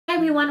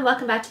everyone,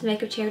 welcome back to the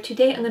makeup chair.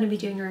 Today I'm going to be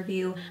doing a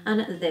review on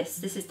this.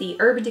 This is the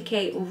Urban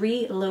Decay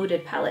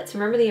Reloaded palette. So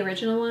remember the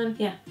original one?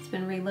 Yeah, it's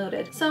been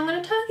reloaded. So I'm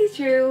going to talk you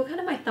through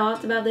kind of my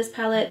thoughts about this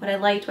palette, what I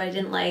liked, what I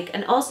didn't like,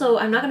 and also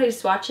I'm not going to do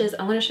swatches.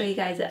 I'm going to show you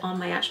guys it on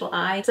my actual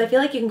eye. So I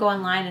feel like you can go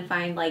online and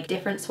find like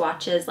different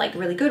swatches, like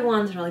really good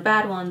ones and really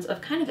bad ones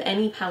of kind of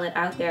any palette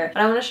out there.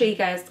 But I want to show you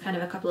guys kind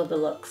of a couple of the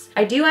looks.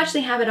 I do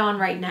actually have it on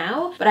right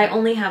now, but I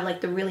only have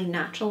like the really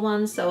natural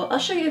ones. So I'll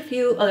show you a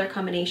few other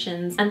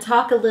combinations and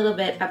talk a little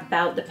bit about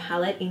the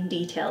palette in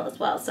detail as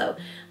well. So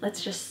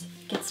let's just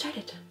get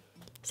started.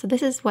 So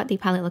this is what the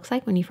palette looks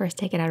like when you first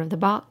take it out of the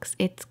box.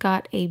 It's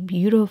got a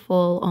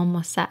beautiful,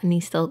 almost satiny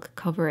silk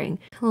covering.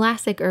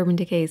 Classic Urban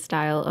Decay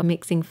style of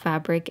mixing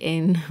fabric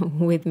in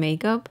with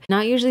makeup.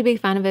 Not usually a big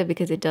fan of it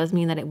because it does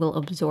mean that it will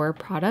absorb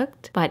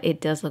product, but it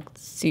does look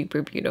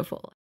super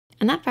beautiful.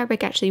 And that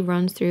fabric actually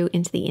runs through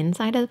into the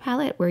inside of the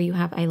palette where you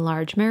have a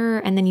large mirror,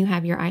 and then you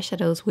have your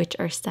eyeshadows, which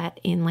are set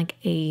in like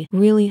a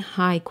really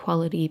high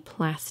quality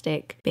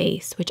plastic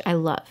base, which I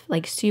love,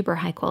 like super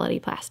high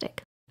quality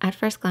plastic. At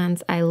first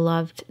glance, I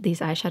loved these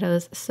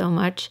eyeshadows so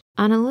much.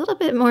 On a little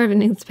bit more of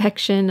an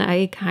inspection,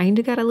 I kind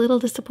of got a little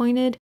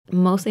disappointed,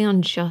 mostly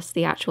on just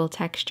the actual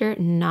texture,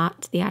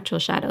 not the actual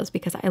shadows,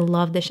 because I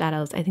love the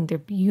shadows. I think they're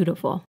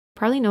beautiful.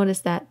 Probably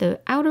noticed that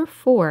the outer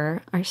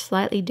four are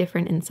slightly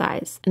different in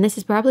size. And this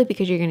is probably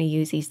because you're going to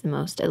use these the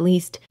most. At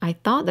least I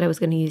thought that I was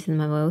going to use them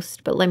the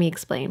most, but let me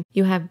explain.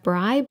 You have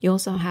Bribe, you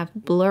also have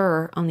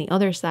Blur on the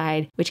other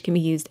side, which can be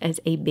used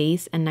as a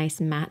base and nice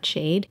matte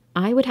shade.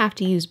 I would have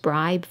to use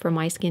Bribe for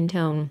my skin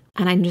tone,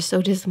 and I'm just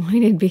so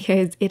disappointed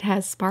because it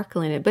has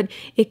sparkle in it, but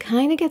it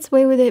kind of gets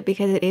away with it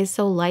because it is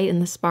so light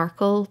and the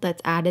sparkle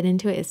that's added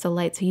into it is so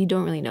light, so you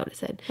don't really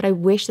notice it. But I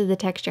wish that the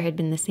texture had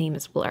been the same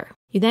as Blur.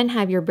 You then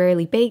have your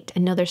Barely Baked,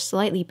 another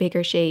slightly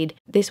bigger shade.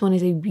 This one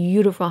is a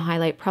beautiful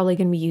highlight, probably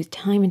going to be used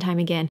time and time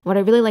again. What I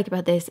really like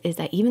about this is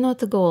that even though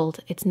it's a gold,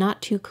 it's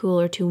not too cool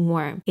or too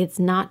warm. It's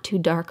not too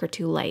dark or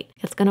too light.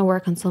 It's going to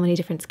work on so many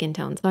different skin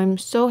tones. So I'm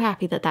so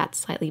happy that that's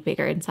slightly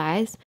bigger in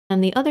size. On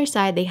the other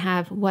side, they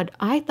have what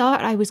I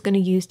thought I was going to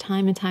use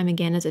time and time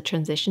again as a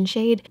transition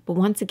shade, but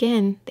once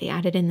again, they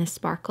added in this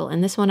sparkle,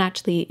 and this one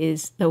actually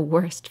is the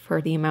worst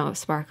for the amount of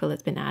sparkle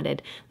that's been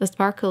added. The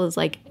sparkle is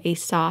like a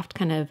soft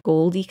kind of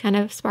goldy kind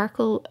of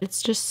sparkle.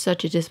 It's just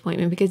such a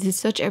disappointment because it's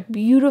such a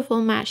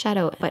beautiful matte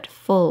shadow, but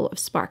full of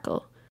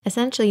sparkle.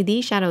 Essentially,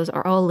 these shadows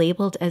are all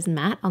labeled as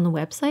matte on the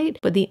website,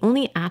 but the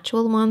only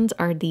actual ones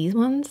are these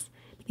ones.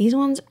 These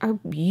ones are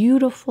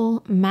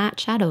beautiful matte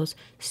shadows,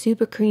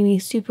 super creamy,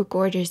 super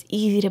gorgeous,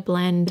 easy to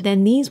blend.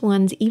 Then these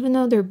ones, even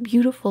though they're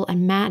beautiful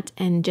and matte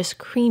and just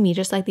creamy,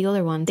 just like the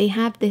other ones, they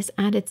have this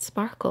added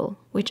sparkle,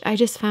 which I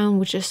just found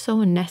was just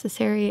so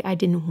unnecessary. I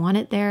didn't want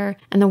it there.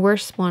 And the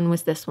worst one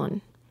was this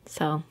one.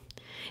 So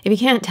if you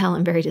can't tell,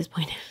 I'm very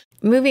disappointed.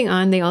 Moving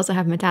on, they also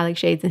have metallic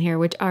shades in here,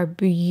 which are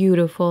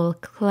beautiful,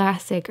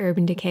 classic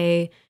Urban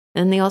Decay.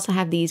 And they also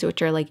have these,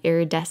 which are like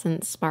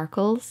iridescent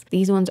sparkles.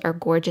 These ones are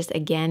gorgeous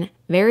again.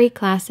 Very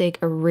classic,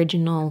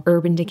 original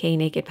Urban Decay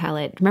Naked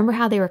palette. Remember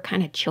how they were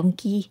kind of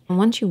chunky? And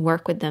once you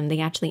work with them, they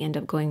actually end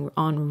up going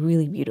on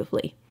really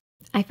beautifully.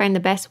 I find the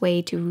best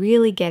way to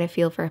really get a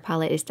feel for a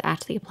palette is to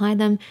actually apply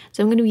them.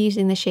 So I'm going to be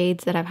using the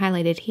shades that I've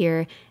highlighted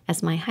here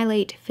as my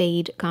highlight,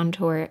 fade,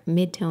 contour,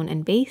 midtone,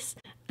 and base.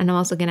 And I'm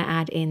also going to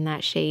add in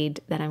that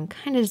shade that I'm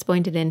kind of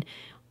disappointed in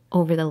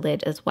over the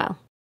lid as well.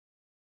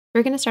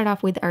 We're going to start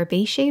off with our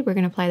base shade. We're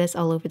going to apply this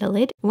all over the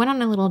lid. It went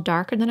on a little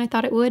darker than I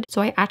thought it would, so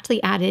I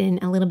actually added in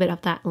a little bit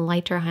of that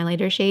lighter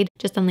highlighter shade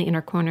just on the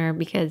inner corner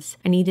because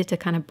I needed to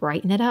kind of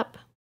brighten it up.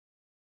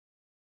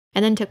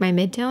 And then took my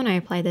midtone. I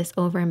applied this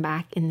over and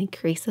back in the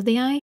crease of the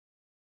eye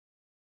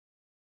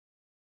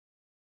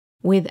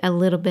with a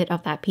little bit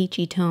of that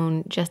peachy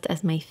tone just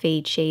as my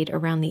fade shade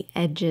around the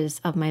edges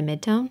of my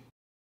midtone.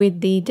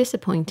 With the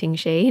disappointing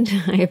shade,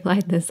 I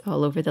applied this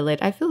all over the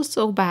lid. I feel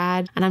so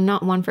bad, and I'm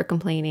not one for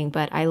complaining,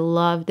 but I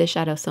love this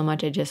shadow so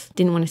much I just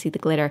didn't want to see the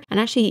glitter. And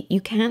actually,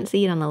 you can't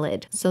see it on the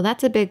lid, so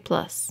that's a big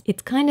plus.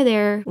 It's kind of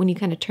there when you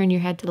kind of turn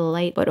your head to the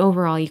light, but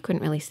overall, you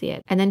couldn't really see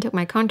it. And then took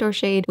my contour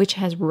shade, which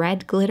has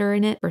red glitter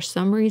in it for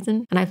some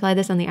reason, and I applied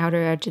this on the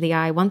outer edge of the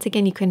eye. Once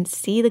again, you couldn't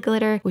see the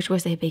glitter, which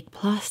was a big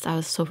plus. I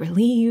was so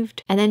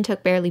relieved. And then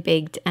took Barely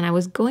Baked, and I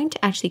was going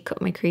to actually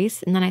cut my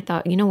crease, and then I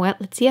thought, you know what?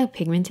 Let's see how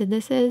pigmented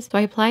this is. So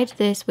I applied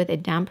this with a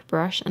damp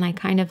brush and I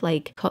kind of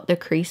like cut the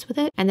crease with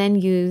it, and then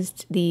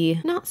used the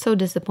not so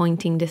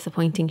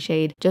disappointing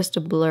shade just to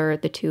blur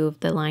the two of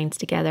the lines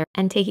together.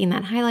 And taking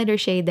that highlighter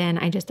shade, then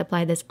I just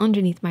applied this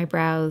underneath my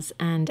brows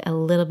and a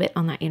little bit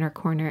on that inner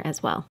corner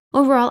as well.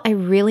 Overall, I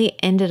really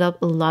ended up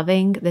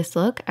loving this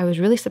look. I was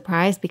really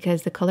surprised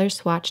because the colors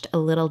swatched a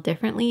little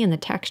differently and the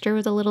texture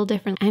was a little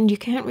different, and you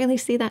can't really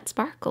see that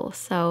sparkle,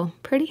 so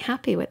pretty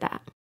happy with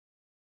that.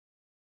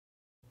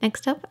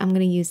 Next up, I'm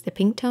going to use the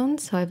pink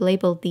tones, so I've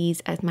labeled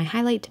these as my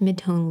highlight,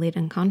 midtone, lid,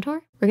 and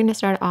contour. We're going to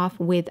start off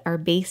with our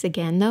base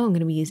again though. I'm going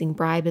to be using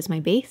Bribe as my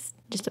base.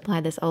 Just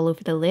apply this all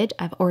over the lid.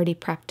 I've already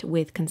prepped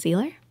with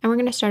concealer. And we're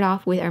going to start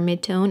off with our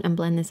midtone and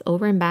blend this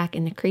over and back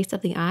in the crease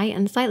of the eye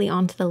and slightly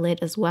onto the lid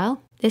as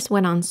well. This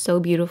went on so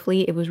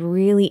beautifully. It was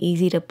really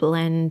easy to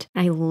blend.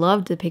 I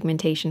loved the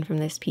pigmentation from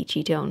this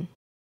peachy tone.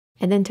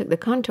 I then took the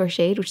contour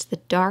shade, which is the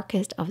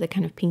darkest of the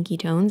kind of pinky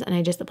tones, and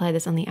I just applied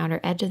this on the outer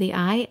edge of the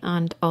eye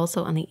and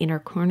also on the inner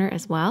corner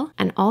as well.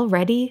 And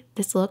already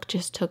this look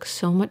just took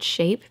so much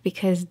shape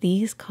because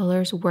these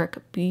colors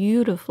work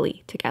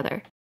beautifully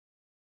together.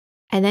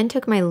 I then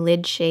took my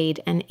lid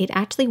shade and it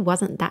actually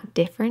wasn't that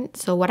different.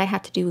 So what I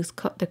had to do was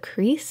cut the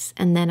crease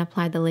and then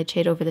apply the lid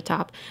shade over the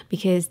top,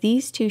 because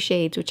these two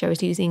shades, which I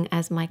was using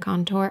as my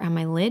contour and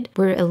my lid,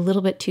 were a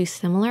little bit too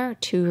similar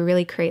to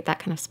really create that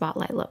kind of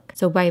spotlight look.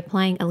 So by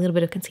applying a little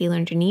bit of concealer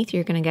underneath,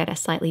 you're going to get a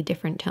slightly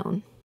different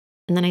tone.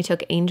 And then I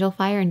took Angel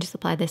Fire and just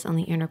applied this on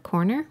the inner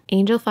corner.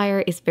 Angel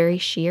Fire is very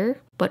sheer,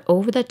 but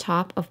over the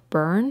top of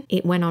Burn,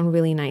 it went on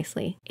really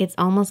nicely. It's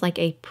almost like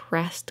a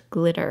pressed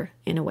glitter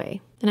in a way.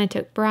 Then I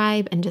took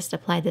Bribe and just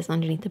applied this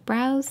underneath the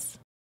brows.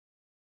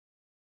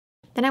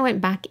 Then I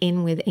went back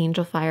in with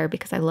Angel Fire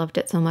because I loved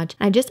it so much.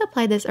 I just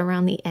applied this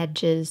around the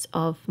edges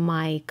of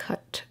my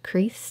cut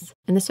crease.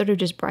 And this sort of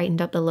just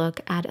brightened up the look,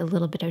 add a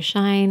little bit of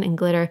shine and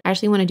glitter. I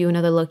actually want to do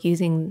another look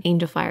using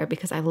Angel Fire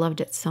because I loved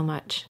it so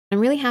much.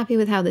 I'm really happy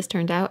with how this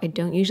turned out. I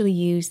don't usually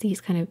use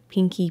these kind of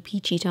pinky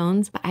peachy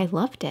tones, but I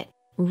loved it.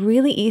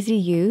 Really easy to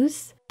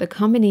use. The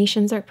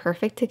combinations are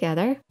perfect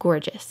together.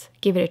 Gorgeous.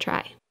 Give it a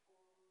try.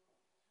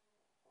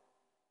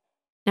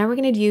 Now we're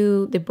going to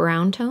do the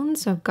brown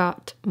tones. So I've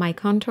got my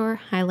contour,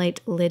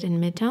 highlight, lid,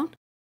 and midtone.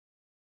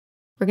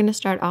 We're going to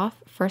start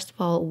off, first of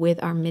all,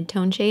 with our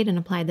midtone shade and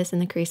apply this in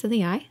the crease of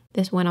the eye.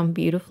 This went on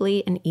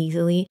beautifully and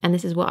easily, and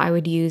this is what I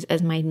would use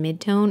as my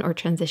midtone or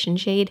transition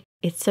shade.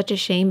 It's such a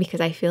shame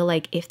because I feel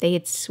like if they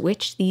had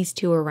switched these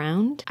two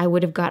around, I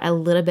would have got a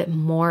little bit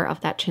more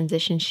of that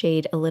transition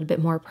shade, a little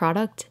bit more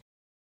product.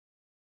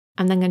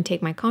 I'm then going to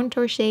take my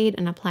contour shade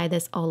and apply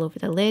this all over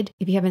the lid.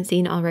 If you haven't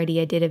seen already,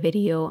 I did a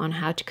video on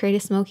how to create a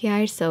smoky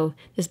eye, so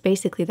it's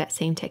basically that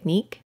same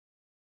technique.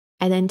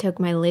 I then took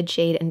my lid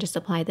shade and just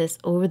applied this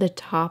over the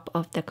top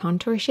of the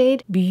contour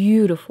shade.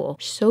 Beautiful,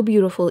 so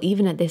beautiful.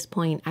 Even at this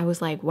point, I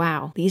was like,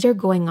 wow, these are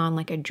going on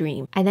like a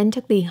dream. I then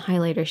took the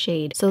highlighter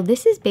shade. So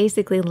this is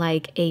basically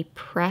like a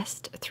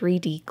pressed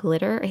 3D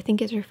glitter, I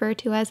think it's referred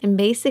to as. And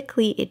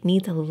basically it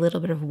needs a little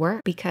bit of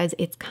work because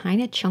it's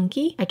kind of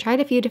chunky. I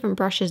tried a few different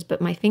brushes, but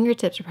my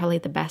fingertips are probably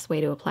the best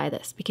way to apply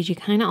this because you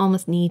kind of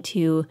almost need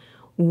to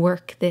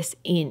work this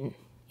in,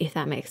 if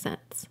that makes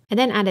sense. I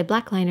then added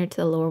black liner to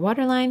the lower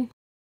waterline.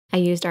 I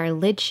used our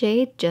lid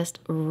shade, just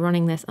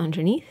running this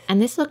underneath.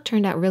 And this look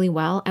turned out really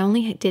well. I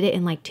only did it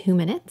in like 2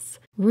 minutes.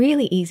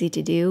 Really easy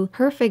to do.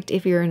 Perfect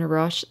if you're in a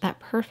rush.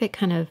 That perfect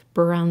kind of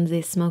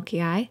bronzy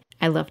smoky eye.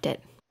 I loved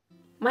it.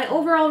 My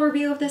overall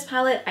review of this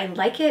palette, I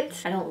like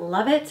it. I don't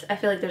love it. I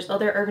feel like there's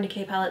other Urban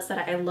Decay palettes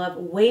that I love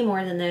way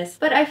more than this,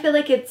 but I feel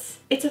like it's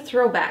a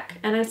throwback.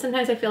 And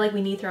sometimes I feel like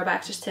we need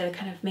throwbacks just to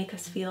kind of make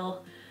us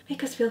feel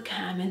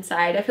calm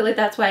inside. I feel like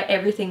that's why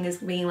everything is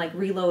being like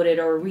reloaded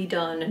or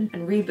redone and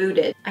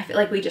rebooted. I feel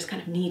like we just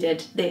kind of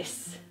needed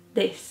this,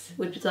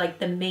 which is like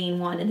the main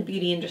one in the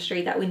beauty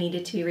industry that we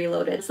needed to be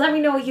reloaded. So let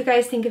me know what you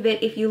guys think of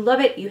it. If you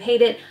love it, you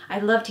hate it,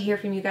 I'd love to hear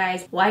from you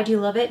guys. Why do you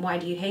love it? Why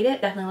do you hate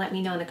it? Definitely let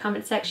me know in the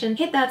comment section.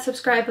 Hit that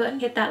subscribe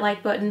button, hit that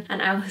like button,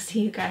 and I will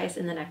see you guys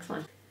in the next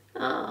one.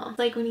 Oh, it's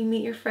like when you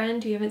meet your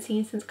friend who you haven't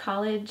seen since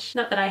college.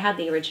 Not that I had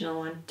the original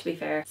one, to be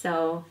fair.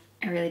 So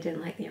I really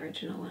didn't like the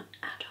original one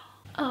at all.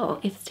 Oh,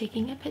 it's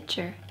taking a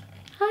picture.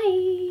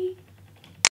 Hi!